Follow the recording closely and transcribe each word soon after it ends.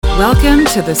Welcome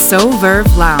to the So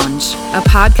Verve Lounge, a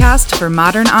podcast for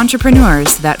modern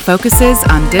entrepreneurs that focuses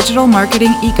on digital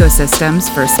marketing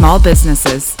ecosystems for small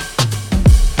businesses.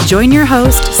 Join your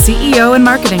host, CEO and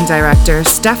Marketing Director,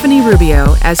 Stephanie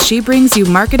Rubio, as she brings you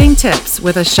marketing tips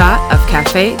with a shot of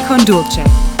Café con Dulce.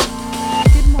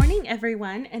 Good morning,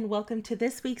 everyone, and welcome to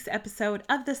this week's episode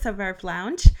of the So Verve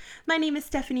Lounge. My name is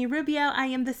Stephanie Rubio. I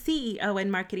am the CEO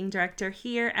and Marketing Director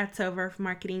here at So Verve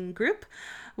Marketing Group.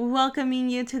 Welcoming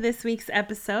you to this week's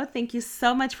episode. Thank you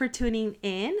so much for tuning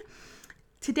in.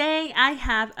 Today, I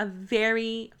have a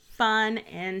very fun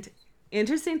and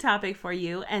interesting topic for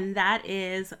you, and that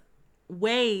is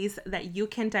ways that you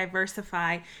can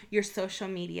diversify your social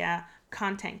media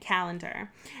content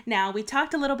calendar. Now, we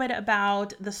talked a little bit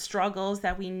about the struggles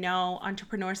that we know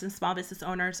entrepreneurs and small business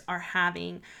owners are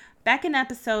having back in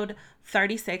episode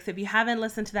 36. If you haven't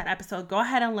listened to that episode, go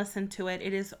ahead and listen to it.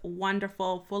 It is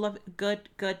wonderful, full of good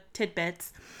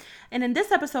tidbits. And in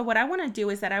this episode, what I want to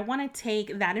do is that I want to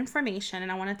take that information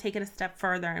and I want to take it a step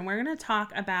further. And we're going to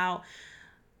talk about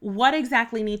what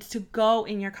exactly needs to go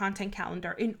in your content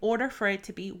calendar in order for it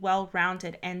to be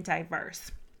well-rounded and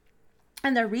diverse.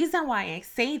 And the reason why I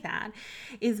say that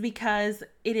is because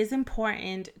it is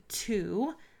important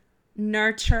to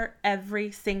nurture every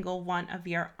single one of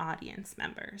your audience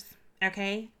members.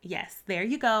 Okay? Yes, there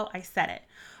you go. I said it.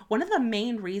 One of the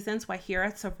main reasons why here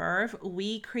at So Verve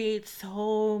we create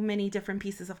so many different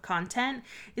pieces of content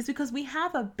is because we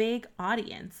have a big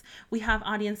audience. We have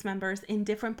audience members in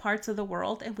different parts of the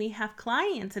world and we have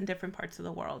clients in different parts of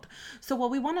the world. So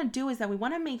what we want to do is that we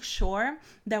want to make sure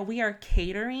that we are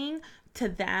catering to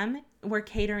them. We're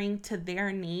catering to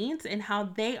their needs and how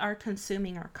they are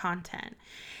consuming our content.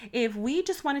 If we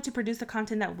just wanted to produce the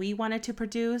content that we wanted to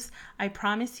produce, I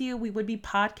promise you we would be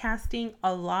podcasting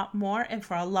a lot more and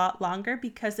for a lot longer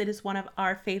because it is one of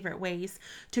our favorite ways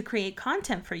to create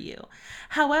content for you.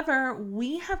 However,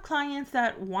 we have clients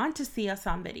that want to see us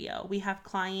on video. We have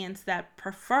clients that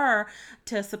prefer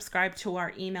to subscribe to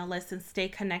our email list and stay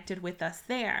connected with us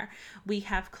there. We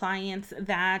have clients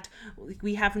that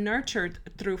we have nurtured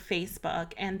through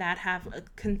Facebook and that have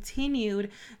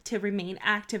continued to remain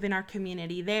active in our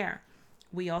community there.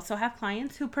 We also have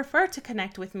clients who prefer to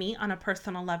connect with me on a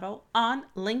personal level on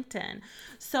LinkedIn.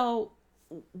 So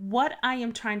what I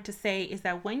am trying to say is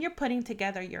that when you're putting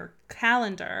together your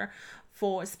calendar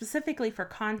specifically for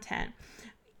content,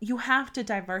 you have to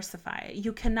diversify it.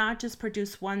 You cannot just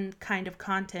produce one kind of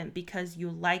content because you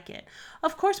like it.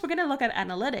 Of course, we're going to look at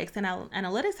analytics, and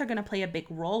analytics are going to play a big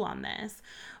role on this.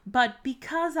 But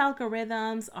because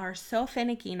algorithms are so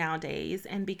finicky nowadays,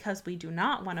 and because we do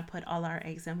not want to put all our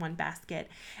eggs in one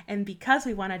basket, and because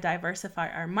we want to diversify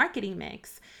our marketing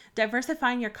mix,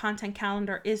 diversifying your content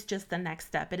calendar is just the next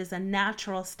step. It is a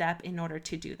natural step in order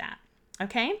to do that.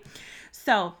 Okay?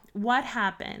 So what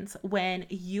happens when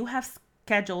you have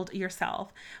scheduled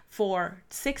yourself for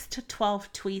 6 to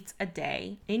 12 tweets a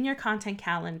day in your content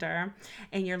calendar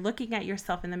and you're looking at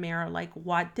yourself in the mirror like,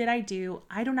 what did I do?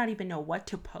 I do not even know what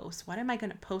to post. What am I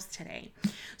going to post today?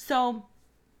 So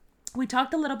we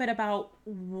talked a little bit about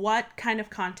what kind of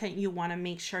content you want to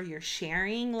make sure you're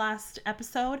sharing last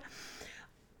episode.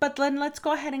 But then let's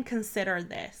go ahead and consider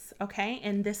this, okay?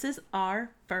 And this is our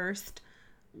first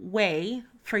way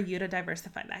for you to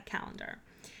diversify that calendar.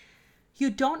 You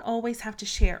don't always have to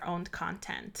share owned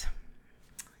content.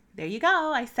 There you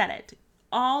go. I said it.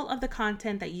 All of the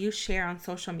content that you share on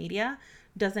social media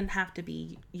doesn't have to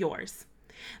be yours.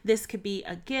 This could be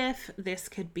a GIF. This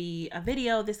could be a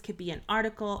video. This could be an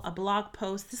article, a blog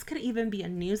post. This could even be a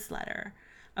newsletter,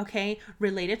 okay,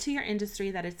 related to your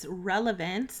industry that it's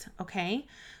relevant, okay,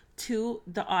 to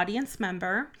the audience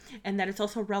member and that it's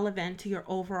also relevant to your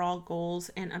overall goals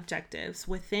and objectives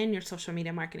within your social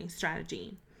media marketing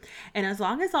strategy. And as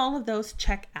long as all of those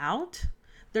check out,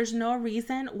 there's no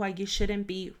reason why you shouldn't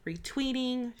be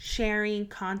retweeting, sharing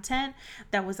content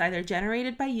that was either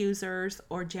generated by users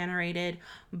or generated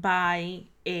by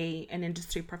an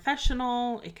industry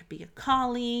professional. It could be a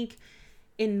colleague.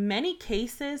 In many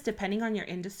cases, depending on your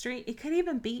industry, it could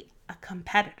even be a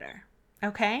competitor.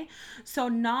 Okay? So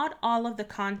not all of the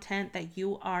content that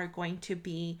you are going to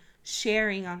be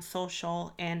sharing on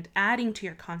social and adding to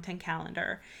your content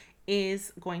calendar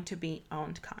is going to be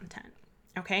owned content.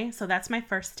 Okay, so that's my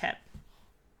first tip.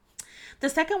 The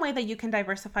second way that you can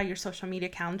diversify your social media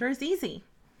calendar is easy.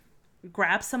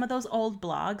 Grab some of those old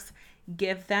blogs,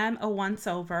 give them a once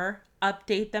over,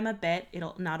 update them a bit.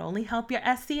 It'll not only help your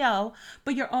SEO,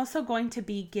 but you're also going to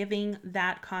be giving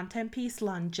that content piece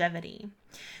longevity.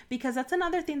 Because that's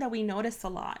another thing that we notice a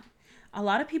lot. A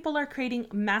lot of people are creating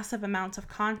massive amounts of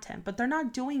content, but they're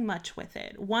not doing much with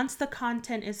it. Once the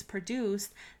content is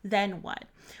produced, then what?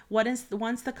 Once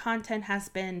the content has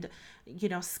been,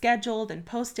 scheduled and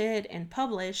posted and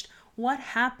published, what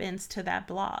happens to that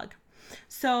blog?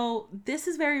 So this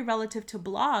is very relative to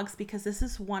blogs because this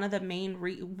is one of the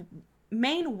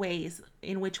main ways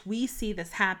in which we see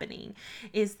this happening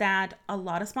is that a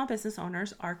lot of small business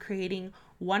owners are creating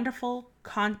wonderful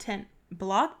content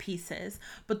blog pieces,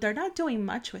 but they're not doing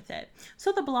much with it.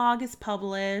 So the blog is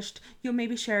published, you'll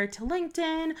maybe share it to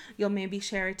LinkedIn, you'll maybe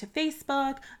share it to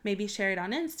Facebook, maybe share it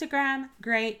on Instagram.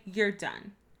 Great, you're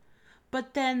done.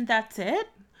 But then that's it.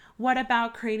 What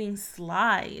about creating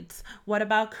slides? What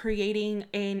about creating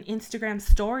an Instagram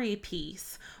story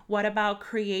piece? What about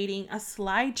creating a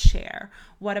slide share?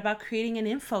 What about creating an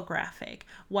infographic?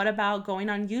 What about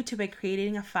going on YouTube and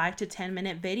creating a 5 to 10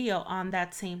 minute video on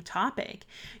that same topic?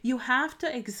 You have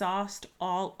to exhaust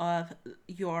all of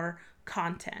your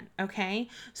content, okay?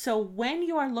 So when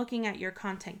you are looking at your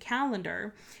content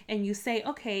calendar and you say,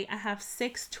 okay, I have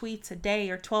 6 tweets a day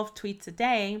or 12 tweets a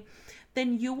day,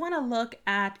 then you want to look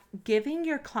at giving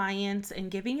your clients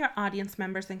and giving your audience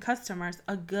members and customers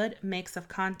a good mix of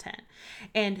content.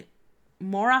 And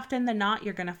more often than not,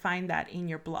 you're going to find that in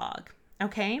your blog,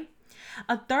 okay?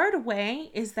 A third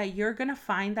way is that you're going to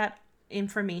find that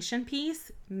information piece,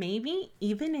 maybe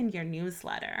even in your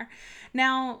newsletter.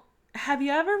 Now, have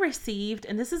you ever received,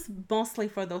 and this is mostly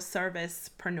for those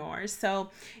servicepreneurs. So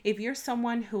if you're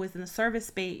someone who is in the service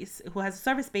space, who has a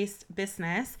service-based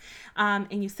business,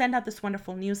 and you send out this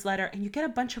wonderful newsletter and you get a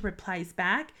bunch of replies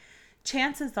back,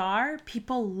 chances are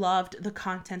people loved the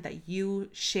content that you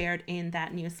shared in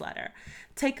that newsletter.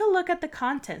 Take a look at the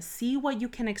content, see what you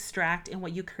can extract and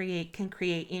what you can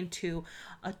create into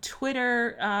a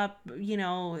Twitter,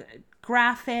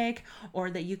 graphic, or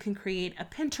that you can create a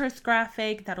Pinterest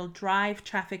graphic that'll drive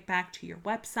traffic back to your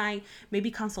website,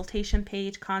 maybe consultation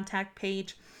page, contact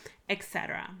page,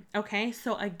 etc. Okay,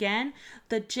 so again,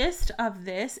 the gist of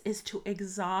this is to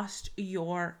exhaust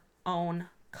your own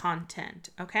content,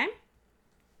 okay?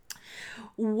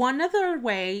 One other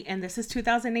way, and this is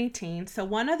 2018, so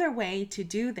one other way to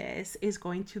do this is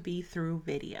going to be through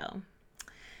video.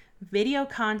 Video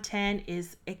content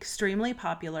is extremely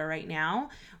popular right now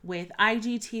with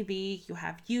IGTV, you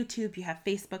have YouTube, you have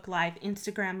Facebook Live,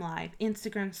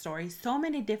 Instagram Stories, so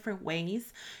many different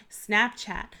ways,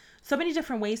 Snapchat, so many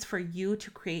different ways for you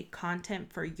to create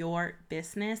content for your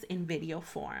business in video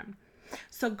form.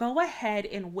 So go ahead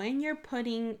and when you're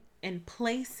putting and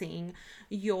placing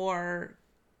your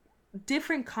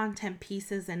different content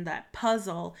pieces in that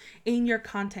puzzle in your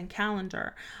content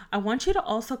calendar, I want you to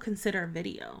also consider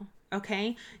video.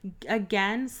 Okay.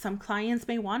 Again, some clients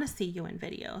may want to see you in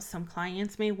video. Some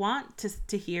clients may want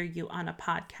to hear you on a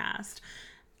podcast.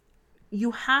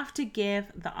 You have to give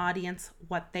the audience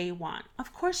what they want.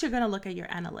 Of course, you're going to look at your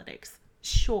analytics.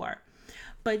 Sure.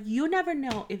 But you never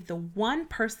know if the one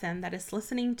person that is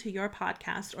listening to your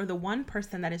podcast or the one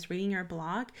person that is reading your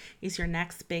blog is your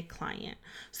next big client.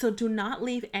 So do not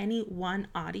leave any one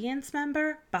audience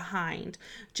member behind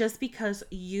just because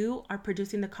you are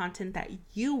producing the content that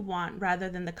you want rather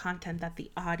than the content that the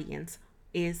audience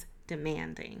is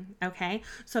demanding. Okay,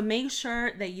 so make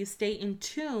sure that you stay in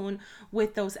tune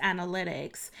with those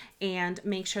analytics and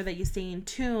make sure that you stay in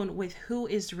tune with who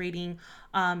is reading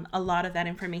a lot of that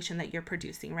information that you're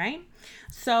producing, right?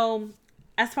 So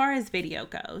as far as video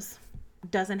goes,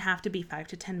 doesn't have to be 5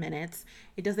 to 10 minutes.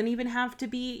 It doesn't even have to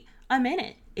be a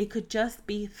minute. It could just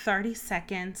be 30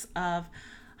 seconds of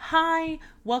hi,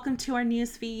 welcome to our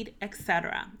newsfeed,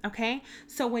 etc. Okay,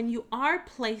 so when you are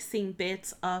placing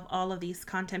bits of all of these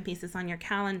content pieces on your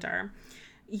calendar,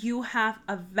 you have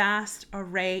a vast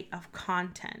array of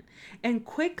content, and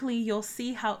quickly you'll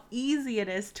see how easy it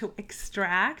is to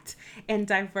extract and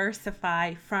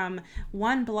diversify from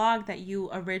one blog that you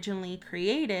originally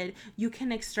created. You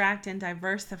can extract and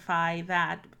diversify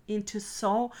that into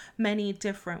so many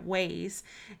different ways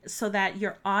so that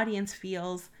your audience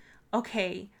feels,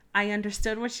 okay, I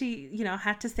understood what she,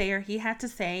 had to say or he had to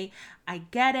say. I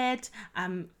get it.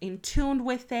 I'm in tune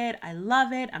with it. I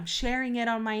love it. I'm sharing it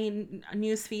on my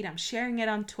newsfeed. I'm sharing it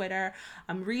on Twitter.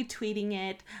 I'm retweeting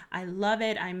it. I love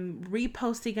it. I'm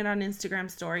reposting it on Instagram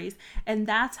stories. And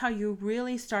that's how you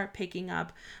really start picking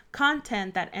up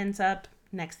content that ends up,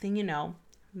 next thing you know,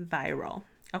 viral.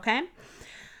 Okay?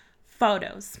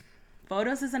 Photos.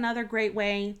 Photos is another great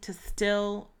way to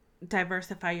still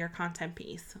diversify your content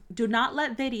piece. Do not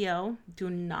let video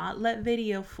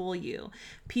fool you.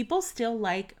 People still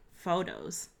like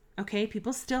photos. Okay?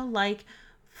 People still like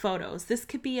photos. This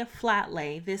could be a flat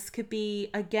lay. This could be,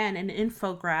 again, an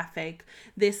infographic.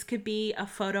 This could be a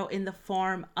photo in the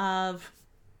form of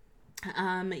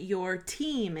your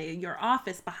team, your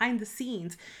office, behind the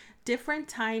scenes, different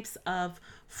types of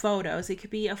photos. It could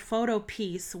be a photo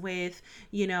piece with,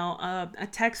 a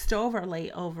text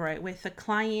overlay over it with a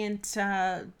client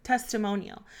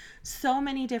testimonial. So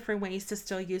many different ways to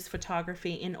still use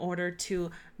photography in order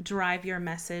to drive your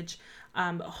message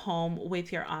home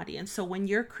with your audience. So when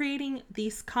you're creating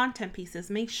these content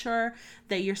pieces, make sure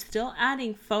that you're still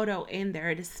adding photo in there.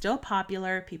 It is still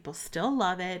popular. People still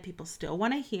love it. People still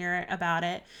want to hear about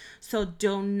it. So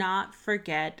do not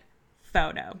forget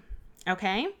photo.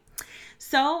 Okay?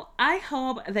 So I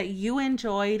hope that you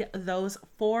enjoyed those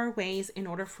 4 ways in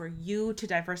order for you to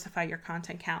diversify your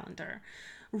content calendar.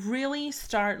 Really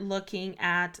start looking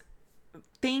at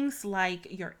things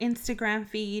like your Instagram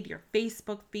feed, your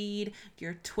Facebook feed,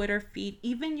 your Twitter feed,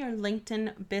 even your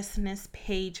LinkedIn business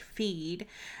page feed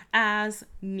as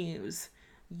news.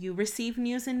 You receive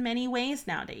news in many ways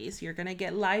nowadays. You're going to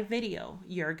get live video.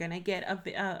 You're going to get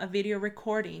a video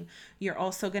recording. You're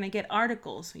also going to get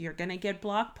articles. You're going to get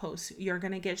blog posts. You're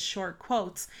going to get short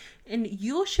quotes. And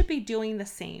you should be doing the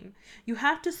same. You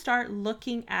have to start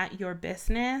looking at your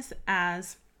business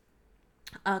as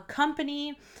a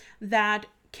company that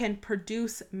can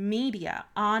produce media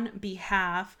on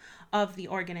behalf of the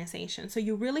organization. So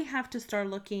you really have to start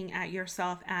looking at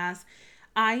yourself as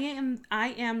I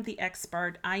am the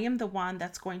expert. I am the one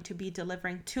that's going to be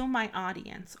delivering to my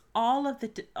audience all of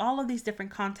these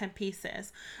different content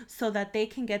pieces so that they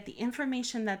can get the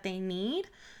information that they need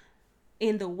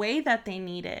in the way that they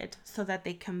need it, so that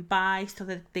they can buy, so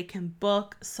that they can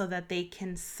book, so that they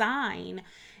can sign,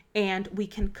 and we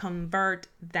can convert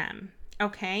them.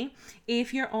 Okay,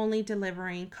 if you're only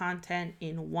delivering content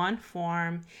in one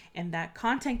form and that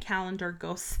content calendar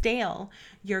goes stale,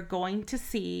 you're going to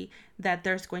see that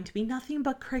there's going to be nothing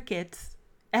but crickets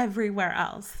everywhere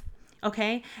else.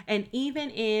 Okay, and even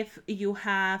if you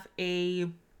have a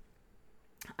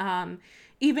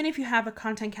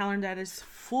content calendar that is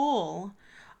full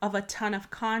of a ton of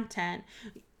content,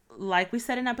 like we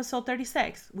said in episode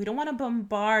 36, we don't want to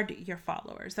bombard your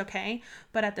followers, okay?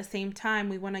 But at the same time,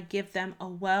 we want to give them a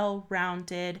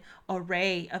well-rounded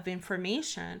array of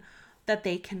information that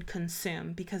they can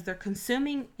consume because they're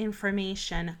consuming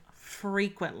information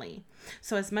frequently.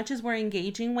 So as much as we're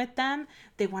engaging with them,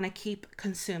 they want to keep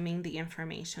consuming the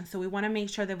information. So we want to make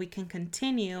sure that we can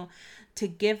continue to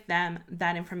give them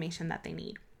that information that they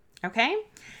need, okay?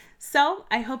 So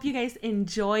I hope you guys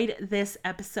enjoyed this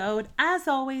episode. As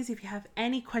always, if you have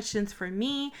any questions for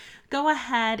me, go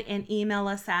ahead and email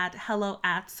us at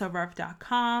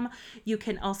hello@soverve.com. You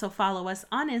can also follow us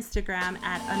on Instagram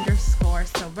at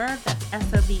 _soverve. That's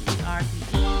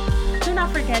SOVERVE. Do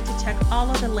not forget to check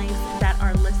all of the links that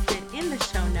are listed in the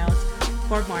show notes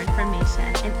for more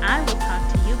information. And I will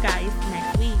talk to you guys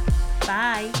next week.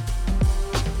 Bye.